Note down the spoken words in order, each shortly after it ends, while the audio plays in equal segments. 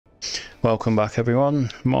Welcome back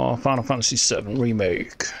everyone, more Final Fantasy VII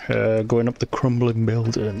Remake, going up the crumbling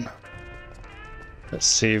building. Let's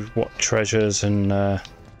see what treasures and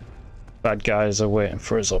bad guys are waiting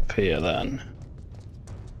for us up here then.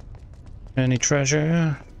 Any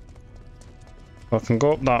treasure? I can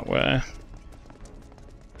go up that way.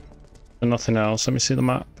 And nothing else, let me see the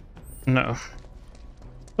map. No.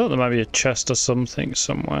 Thought there might be a chest or something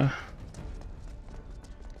somewhere.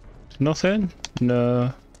 Nothing?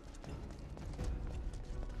 No.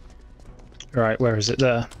 Right, where is it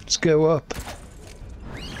there? Let's go up.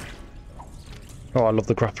 Oh, I love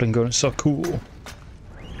the grappling gun, it's so cool.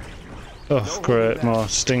 Oh, great, more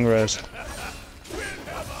stingrays.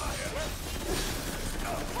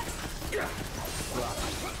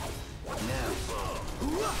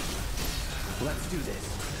 Let's do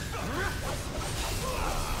this.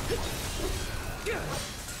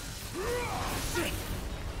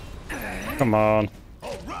 Come on.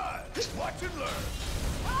 All right, watch and learn.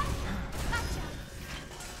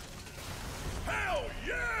 Hell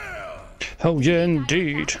yeah! Oh yeah,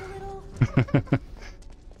 indeed.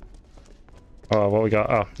 Oh, what we got?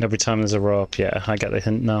 Oh, every time there's a rope. Yeah, I get the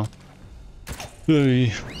hint now.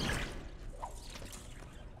 Hey.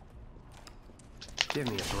 Give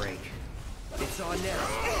me a break. It's on now.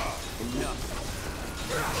 Enough.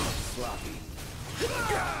 Sloppy.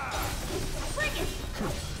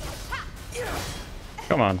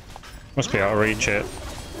 Come on. Must be able to reach it.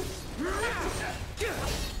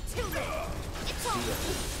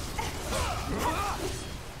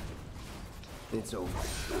 It's over.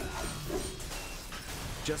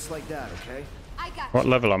 Just like that, okay? What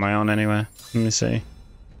level am I on anyway? Let me see.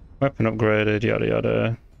 Weapon upgraded, yada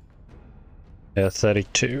yada. Yeah,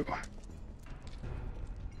 32. I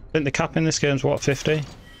think the cap in this game's what, 50? I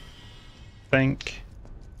think.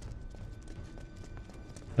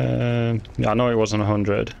 Yeah, I know it wasn't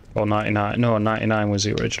 100 or 99. No, 99 was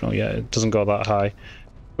the original. Yeah, it doesn't go that high.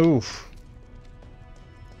 Oof.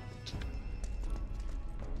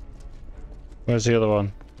 Where's the other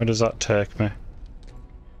one? Where does that take me?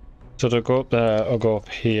 So do I go up there or go up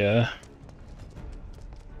here?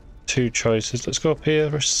 Two choices. Let's go up here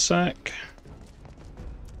for a sec.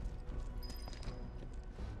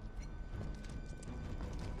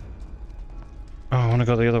 Oh, I want to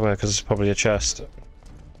go the other way because it's probably a chest.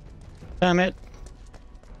 Damn it.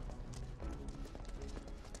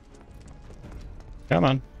 Come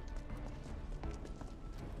on.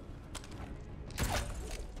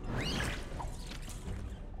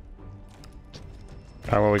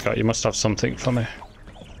 Oh, what we got? You must have something for me.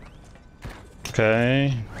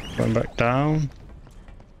 Okay, going back down.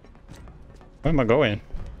 Where am I going?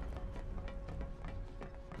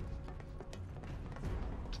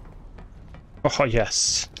 Oh,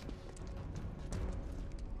 yes.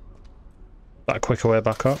 That a quicker way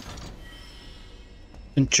back up.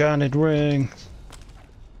 Enchanted ring.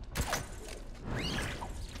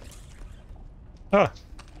 Ah,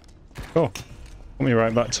 cool. Put me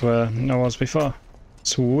right back to where I was before.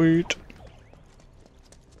 Sweet.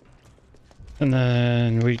 And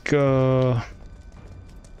then we go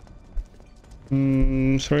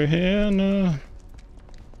through here. No,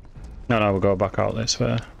 we'll go back out this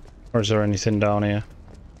way. Or is there anything down here?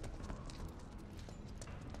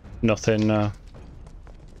 Nothing. No.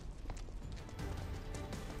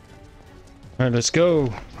 Right, let's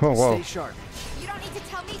go. Oh, whoa. Stay sharp. You don't need to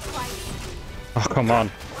tell me twice. Oh, come on.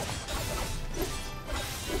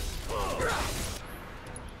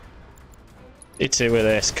 It's it with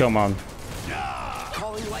this. Come on.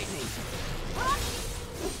 Calling lightning.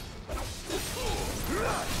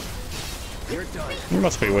 You're done. You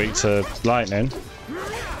must be weak to lightning.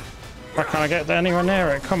 Why can't I get anywhere near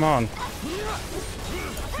it? Come on. Finish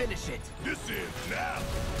it. This is now.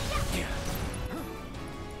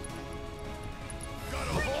 Got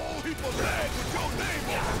a whole heap of bags with your name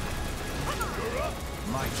on it. You're up.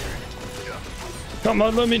 My turn. Come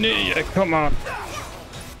on, let me near you. Come on.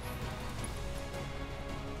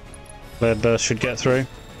 Lead burst should get through.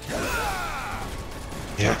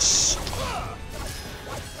 Yes.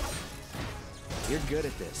 You're good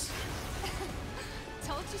at this.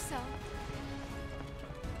 Told you so.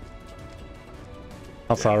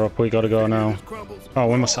 How far up we gotta go now? Oh,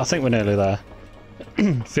 we must. I think we're nearly there.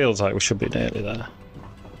 Feels like we should be nearly there.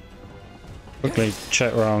 Quickly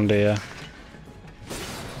check around here.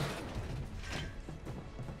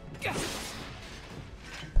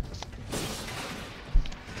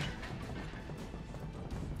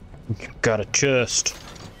 Got a chest.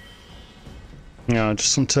 No,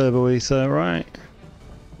 just some turbo ether, right?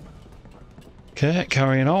 Okay,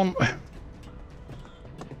 carrying on.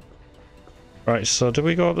 Right, so do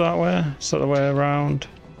we go up that way? Is that the way around?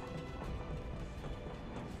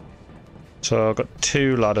 So I've got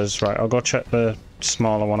 2 ladders. Right, I'll go check the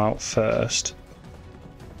smaller one out first.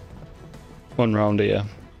 One round here.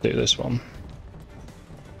 Do this one.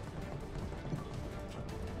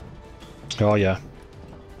 Oh yeah.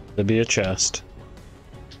 There'll be a chest.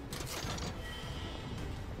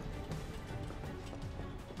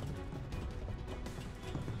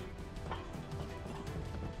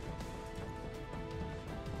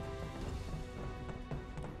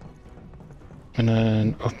 And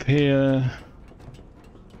then up here.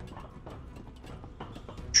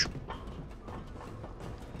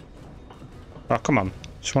 Oh, come on.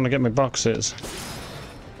 Just want to get my boxes.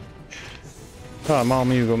 Ah, more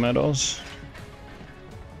Mugo medals.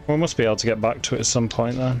 We must be able to get back to it at some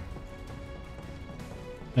point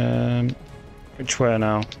then. Which way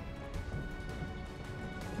now?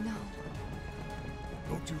 No.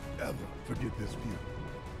 Don't you ever forget this view.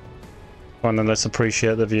 Come on, then let's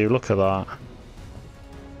appreciate the view. Look at that.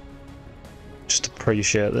 Just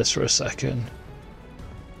appreciate this for a second.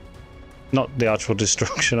 Not the actual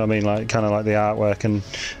destruction, I mean like kind of like the artwork and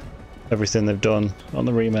everything they've done on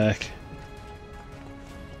the remake.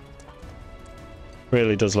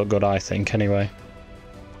 Really does look good, I think, anyway.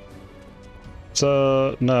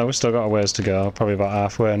 So, no, we've still got a ways to go. Probably about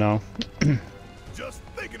halfway now. Just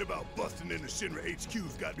thinking about busting into Shinra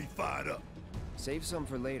HQ's got me fired up. Save some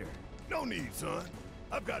for later. No need, son.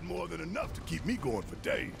 I've got more than enough to keep me going for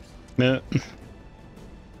days. Yeah.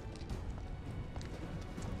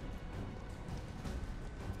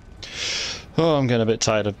 Oh, I'm getting a bit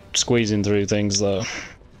tired of squeezing through things, though.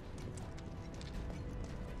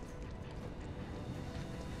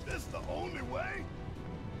 This the only way?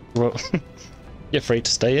 Well, you're free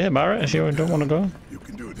to stay here, Barrett, if you don't want to go. You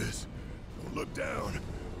can do this. Don't look down.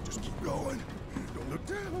 Just keep going. Don't look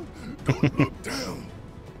down. Don't look down.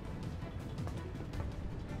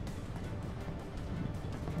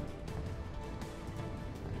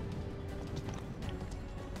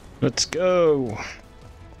 Let's go.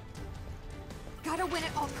 Gotta win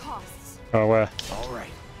at all costs. Oh, where? All right.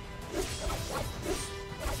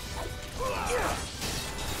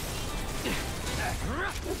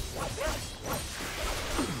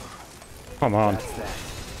 Come on. That's that.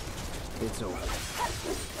 It's over.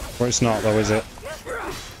 Well, it's not, though, is it?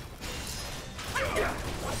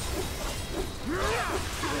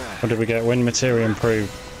 What did we get? Wind material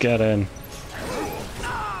improved. Get in.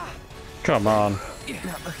 Come on.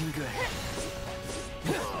 Not looking good.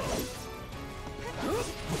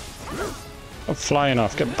 I'm flying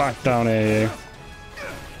off. Get back down here, you.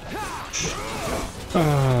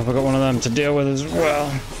 Oh, I've got one of them to deal with as well.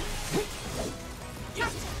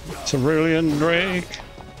 Cerulean Drake.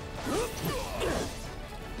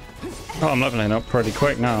 Oh, I'm leveling up pretty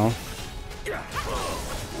quick now.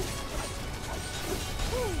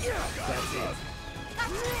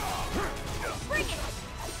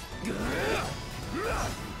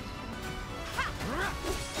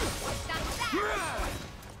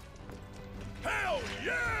 Hell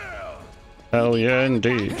yeah! Hell yeah,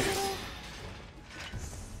 indeed.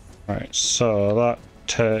 Right, so that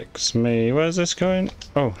takes me... Where's this going?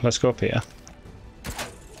 Oh, let's go up here.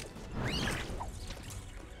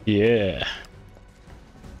 Yeah.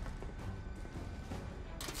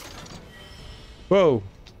 Whoa!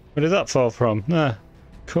 Where did that fall from? Ah,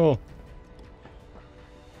 cool.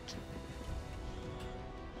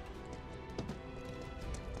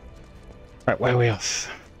 Right, where are we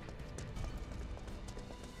off?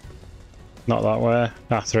 Not that way.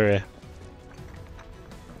 Ah, through here.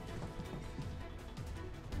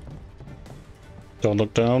 Don't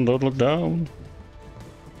look down, don't look down.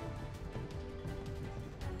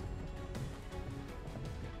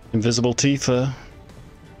 Invisible Tifa.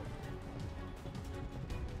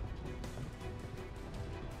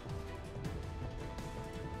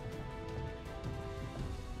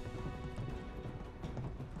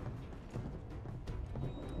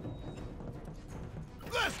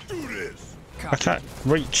 Let's do this! I can't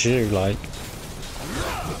reach you, like.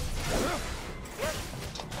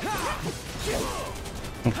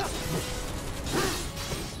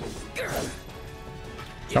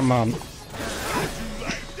 Come on.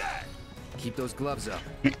 Keep those gloves up.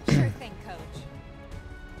 Sure thing, coach.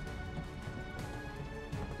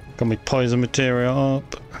 Got me poison material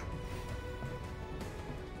up.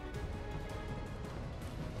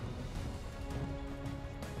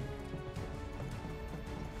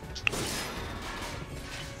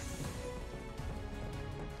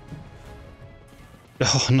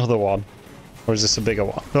 Oh, another one. Or is this a bigger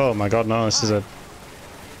one? Oh my god, no, this is a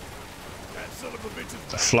That son of a bitch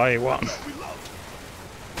is back. fly one. We lost.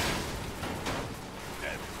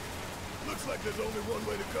 Damn it. Looks like there's only one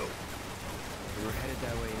way to go. We were headed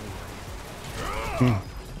that way anyway.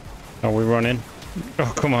 Are we running?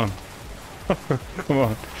 Oh, come on. Come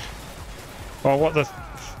on. Oh, what the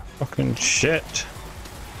fucking shit.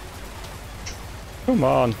 Come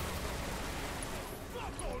on.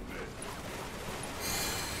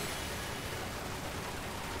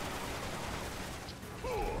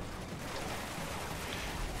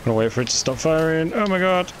 Gonna wait for it to stop firing. Oh my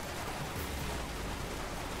god.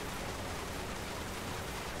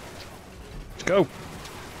 Let's go.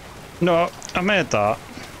 No, I made that.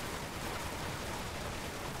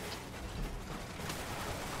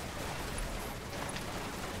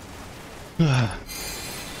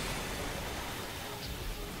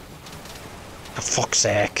 For fuck's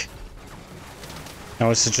sake. No,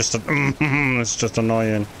 this is just it's just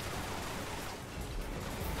annoying.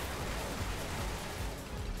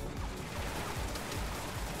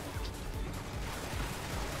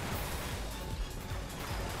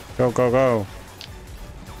 Go, go, go.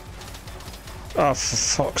 Oh, for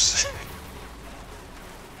fuck's sake.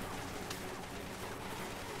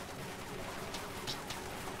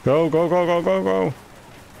 Go, go, go, go, go, go.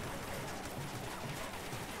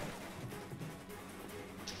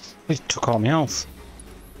 He took all my health.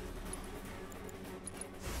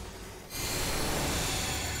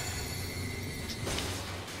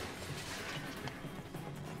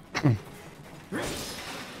 You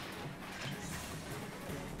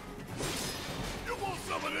want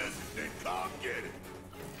some of this? Then come get it.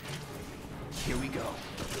 Here we go.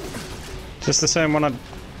 Just the same one I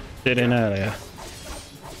did in earlier.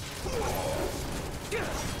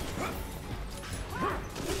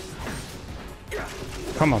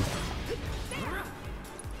 Come on.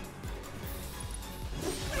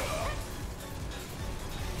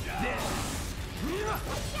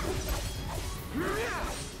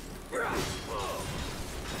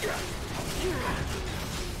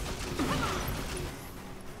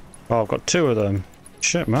 Oh, I've got two of them.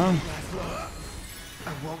 Shit, man.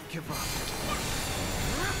 I won't give up.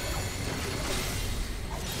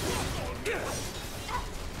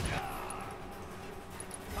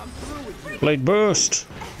 Blade burst.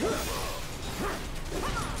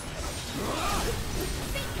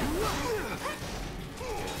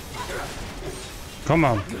 Come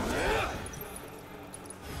on.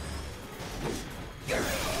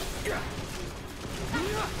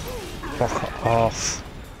 Fuck off.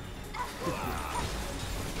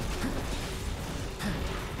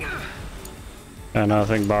 And I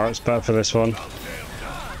think Barrett's better for this one.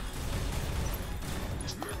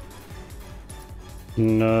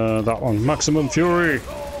 No, that one. Maximum Fury.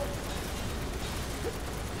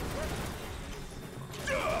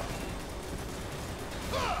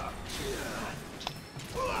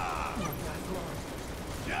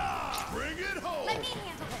 Bring it home. Let me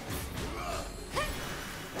handle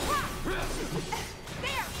this.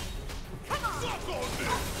 There. Come on. Suck on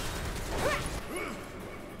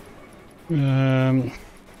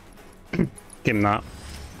this. Give him that.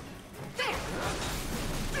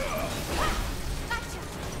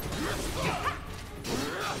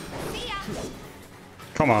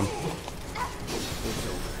 Come on.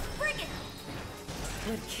 Bring it.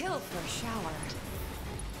 Good kill for a shower.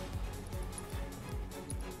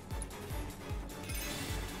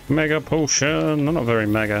 Mega potion. They're not very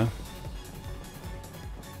mega.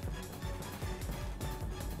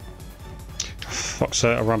 Fuck's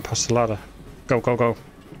sake, I ran past the ladder. Go, go, go.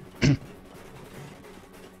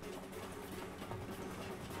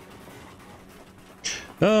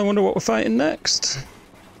 I wonder what we're fighting next.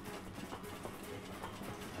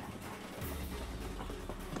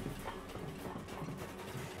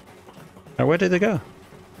 Now, where did they go?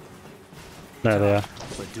 There they are.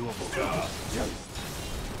 But doable.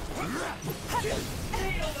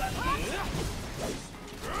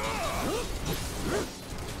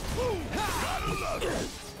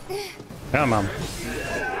 Come on.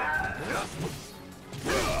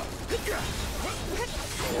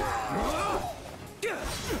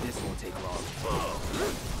 This won't take long.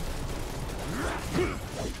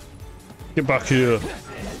 Get back here.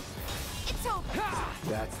 It's over.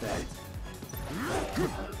 That's that.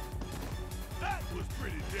 That was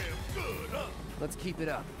pretty damn good, huh? Let's keep it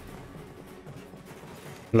up.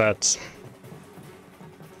 Let's.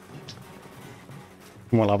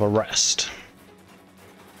 We'll have a rest.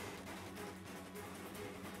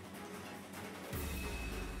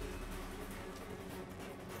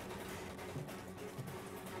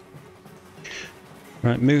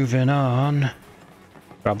 Right, moving on.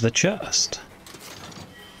 Grab the chest.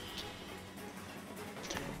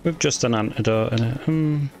 With just an antidote in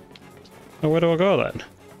it. Oh, where do I go then?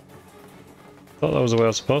 Thought that was the way I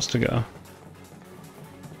was supposed to go.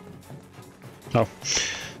 Oh.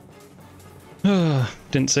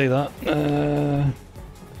 Didn't see that.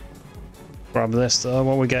 Grab this though,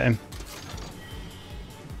 what are we getting?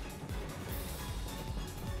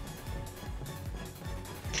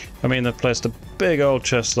 I mean, they've placed a big old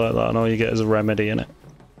chest like that and all you get is a remedy in it.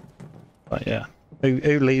 But yeah,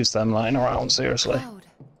 who leaves them lying around, seriously? Cloud.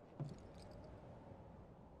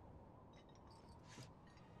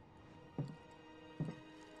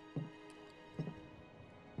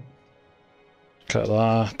 Look at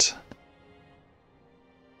that.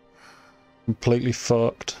 Completely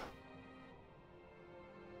fucked.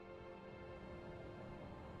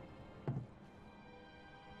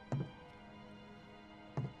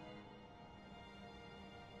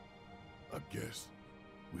 I guess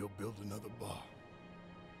we'll build another bar.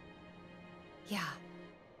 Yeah.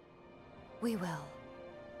 We will.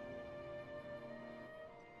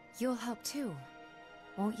 You'll help too,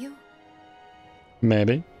 won't you?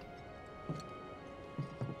 Maybe.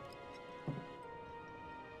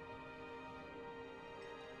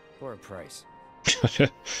 For a price.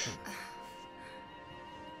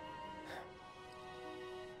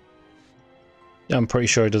 I'm pretty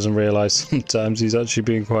sure he doesn't realise sometimes he's actually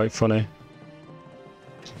being quite funny.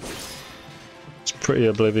 He's pretty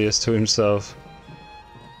oblivious to himself.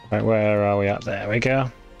 Right, where are we at? There we go.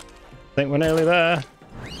 I think we're nearly there.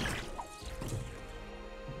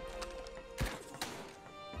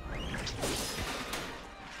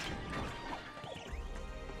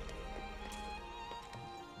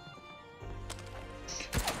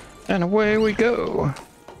 And away we go.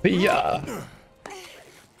 Yeah.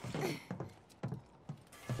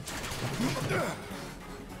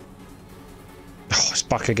 Oh, it's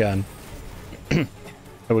back again.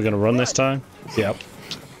 Are we gonna run this time? Yep.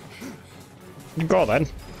 Go then.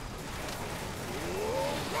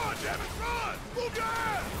 Run, damn it, run! Move your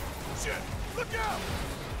ass! Shit, look out!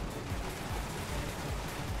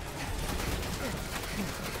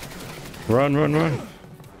 Run, run, run.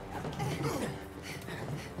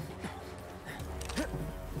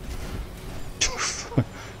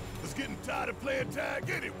 Was getting tired of playing tag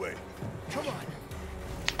anyway. Come on.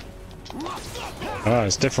 Oh,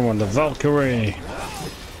 it's a different one. The Valkyrie.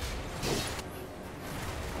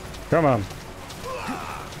 Come on.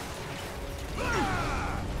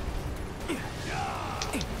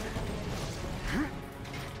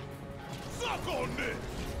 Suck on this.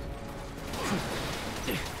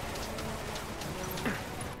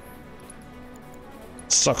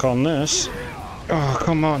 Suck on this. Oh,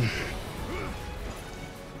 come on.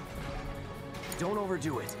 Don't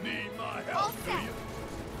overdo it. Need my help, do you?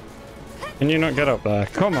 Can you not get up there?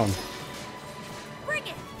 Come on. Bring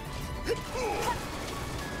it!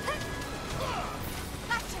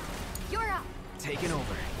 Gotcha! You're up! Taking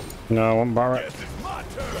over. No, I want Barrett. Guess it's my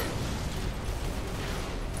turn.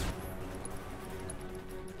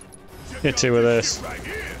 Hit you with this. Right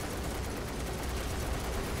here.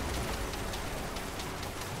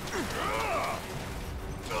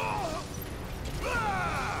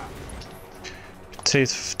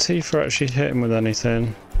 Teeth are actually hitting with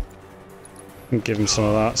anything. Give him some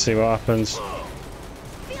of that, see what happens.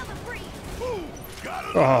 Feel the breeze!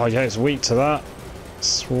 Oh yeah, it's weak to that.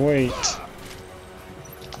 Sweet.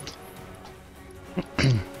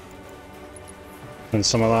 And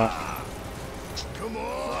some of that. Come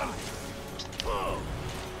on.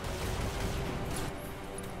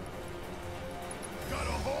 Got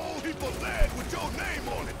a whole heap of lead with your name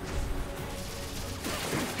on it.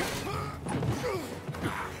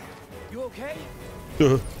 You okay?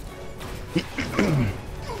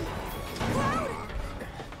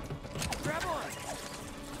 Grab on.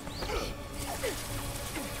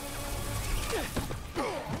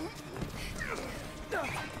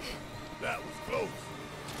 That was close.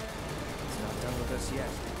 It's not done with us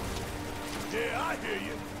yet. Yeah, I hear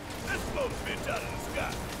you. Let's blow the bitch out of the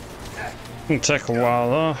sky. It'll take a while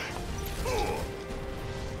though.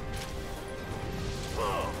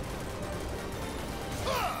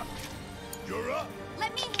 You're up.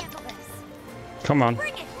 Let me handle this! Come on.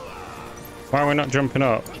 Bring it! Why are we not jumping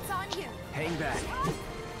up? It's on you! Hang back.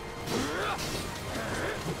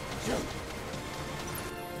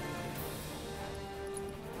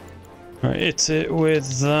 Right, hit it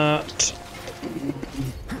with that.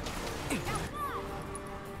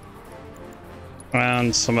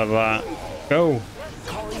 And some of that. Go.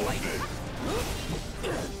 Calling lightning.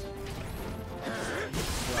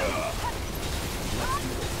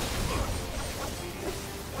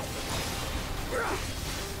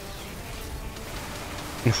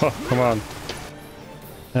 Oh, come on.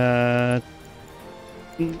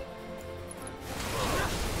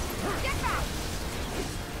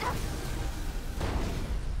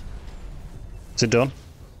 Is it done?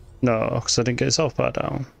 No, because I didn't get his health bar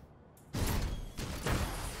down.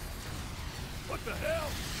 What the hell?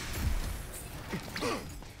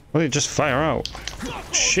 Well, you just fire out.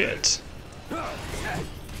 Shit.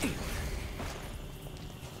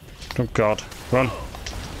 Oh god. Run.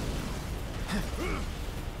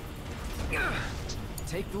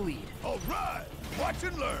 Take the lead. All right. Watch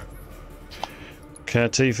and learn. Okay,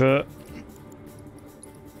 Tifa.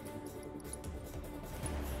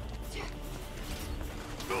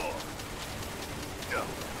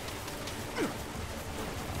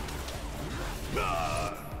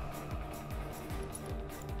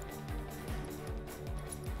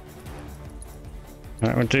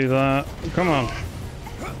 Right, we'll do that. Come on.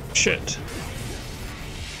 Shit.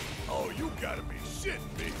 Oh, you gotta be shitting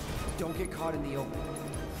me. Don't get caught in the open.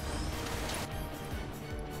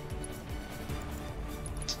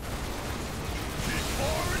 Keep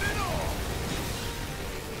pouring it on.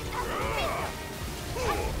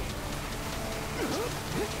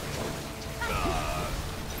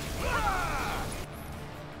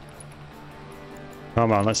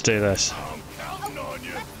 Come on, let's do this. I'm counting on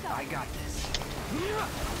you. I got this.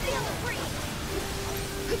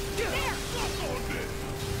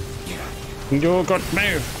 You got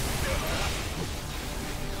move.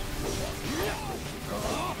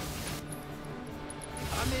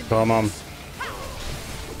 Come on.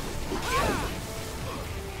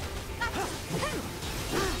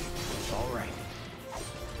 All right.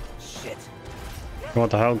 Shit. What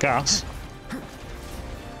the hell, gas?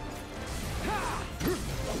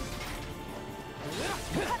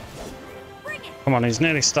 Come on, he's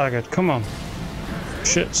nearly staggered. Come on.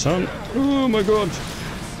 Shit, son. Oh my god.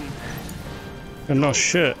 No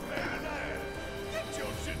shit. Get your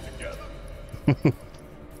shit together.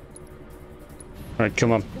 Right,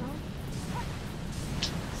 come on.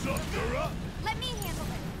 Sucker up. Let me handle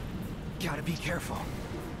it. Gotta be careful.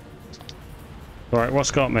 Right,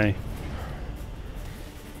 what's got me?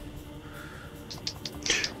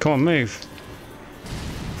 Come on, move.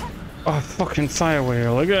 Oh, fucking fire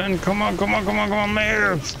wheel again. Come on, come on, come on, come on,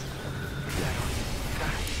 move.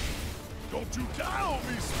 Don't you die on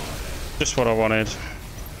me, smart. Just what I wanted.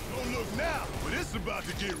 Don't look now, but it's about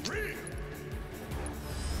to get real.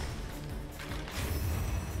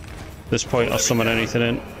 At this point, I'll summon anything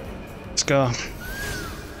in. Let's go.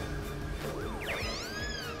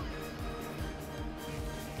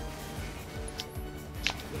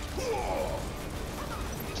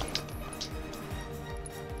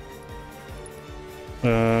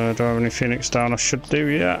 Do I have any Phoenix down? I should do,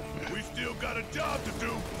 yeah. We still got a job to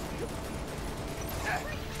do.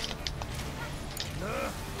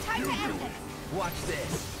 Time to end this. Watch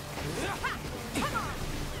this.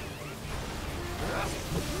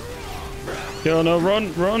 Yo, no,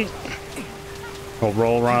 run, run. Or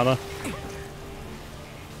roll, rather.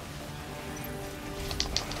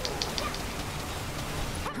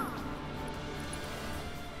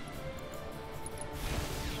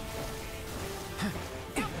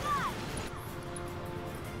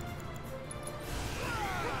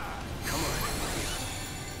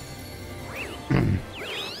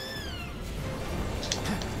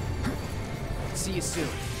 See you soon.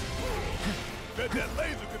 Bet that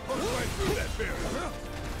laser could punch right through that barrier.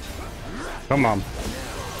 Come on.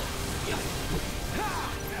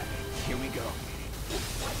 Here we go.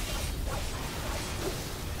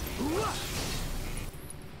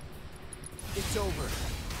 It's over.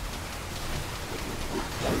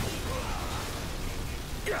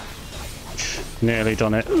 Nearly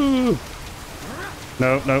done it. Ooh.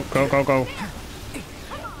 No, no, go, go, go.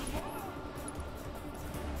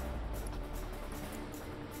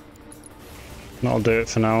 That'll do it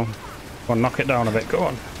for now. Go on, knock it down a bit. Go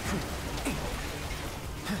on.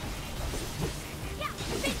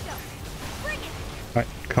 Right,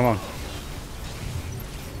 come on.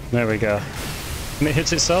 There we go. And it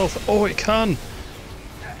hits itself. Oh, it can.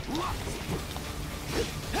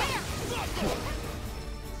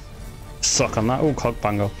 Suck on that. Oh,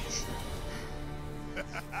 cockbanger.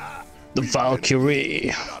 The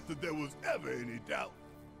Valkyrie. Not that there was ever any doubt.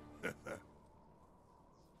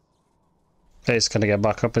 It's gonna get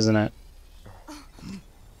back up, isn't it?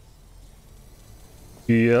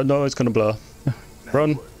 Yeah, no, it's gonna blow.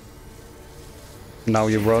 Run. Now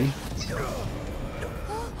you run.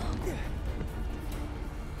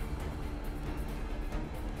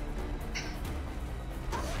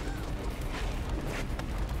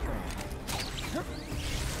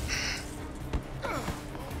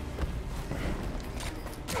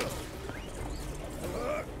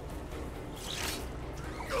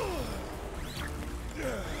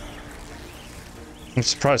 I'm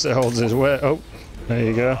surprised it holds his weight. Oh, there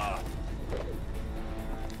you go.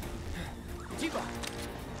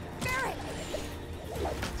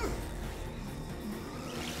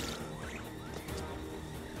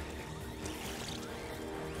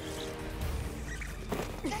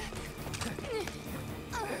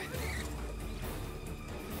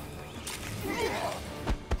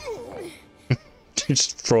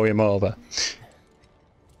 Just throw him over.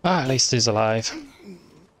 Ah, at least he's alive.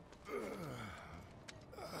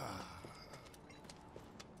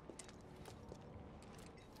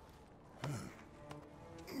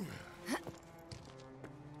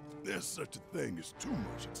 There's such a thing as too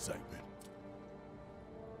much excitement.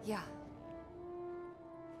 Yeah.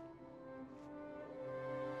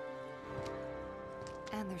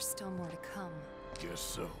 And there's still more to come. Guess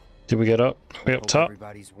so. Did we get up? We up Hope top?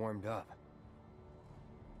 everybody's warmed up.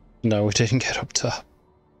 No, we didn't get up top.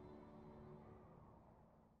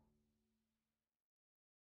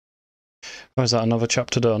 Oh, is that another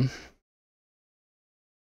chapter done?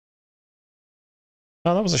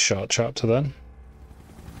 Oh, that was a short chapter then.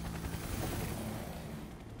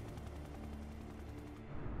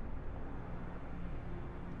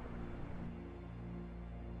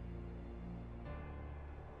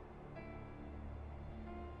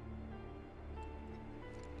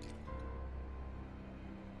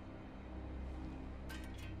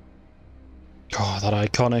 Oh, that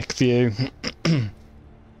iconic view.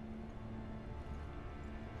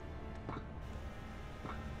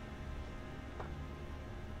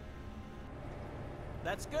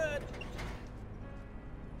 That's good.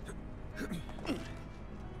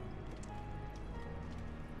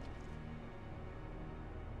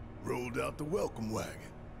 Rolled out the welcome wagon.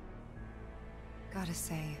 Gotta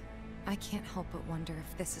say, I can't help but wonder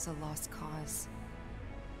if this is a lost cause.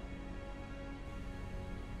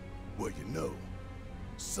 Well, you know,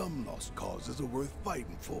 some lost causes are worth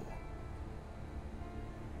fighting for.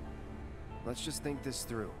 Let's just think this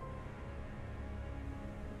through.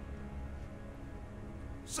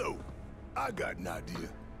 So, I got an idea.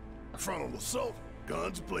 Frontal assault,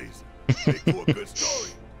 guns blazing. Make for a good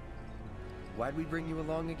story. Why'd we bring you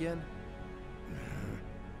along again?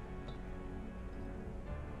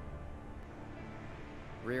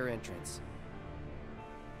 Rear entrance.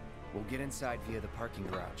 We'll get inside via the parking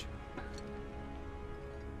garage.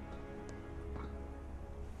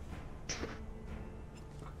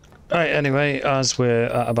 Right, anyway, as we're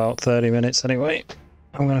at about 30 minutes anyway,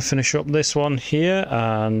 I'm going to finish up this one here,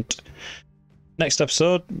 and next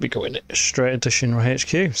episode, we're going straight into Shinra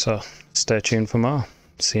HQ, so stay tuned for more.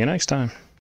 See you next time.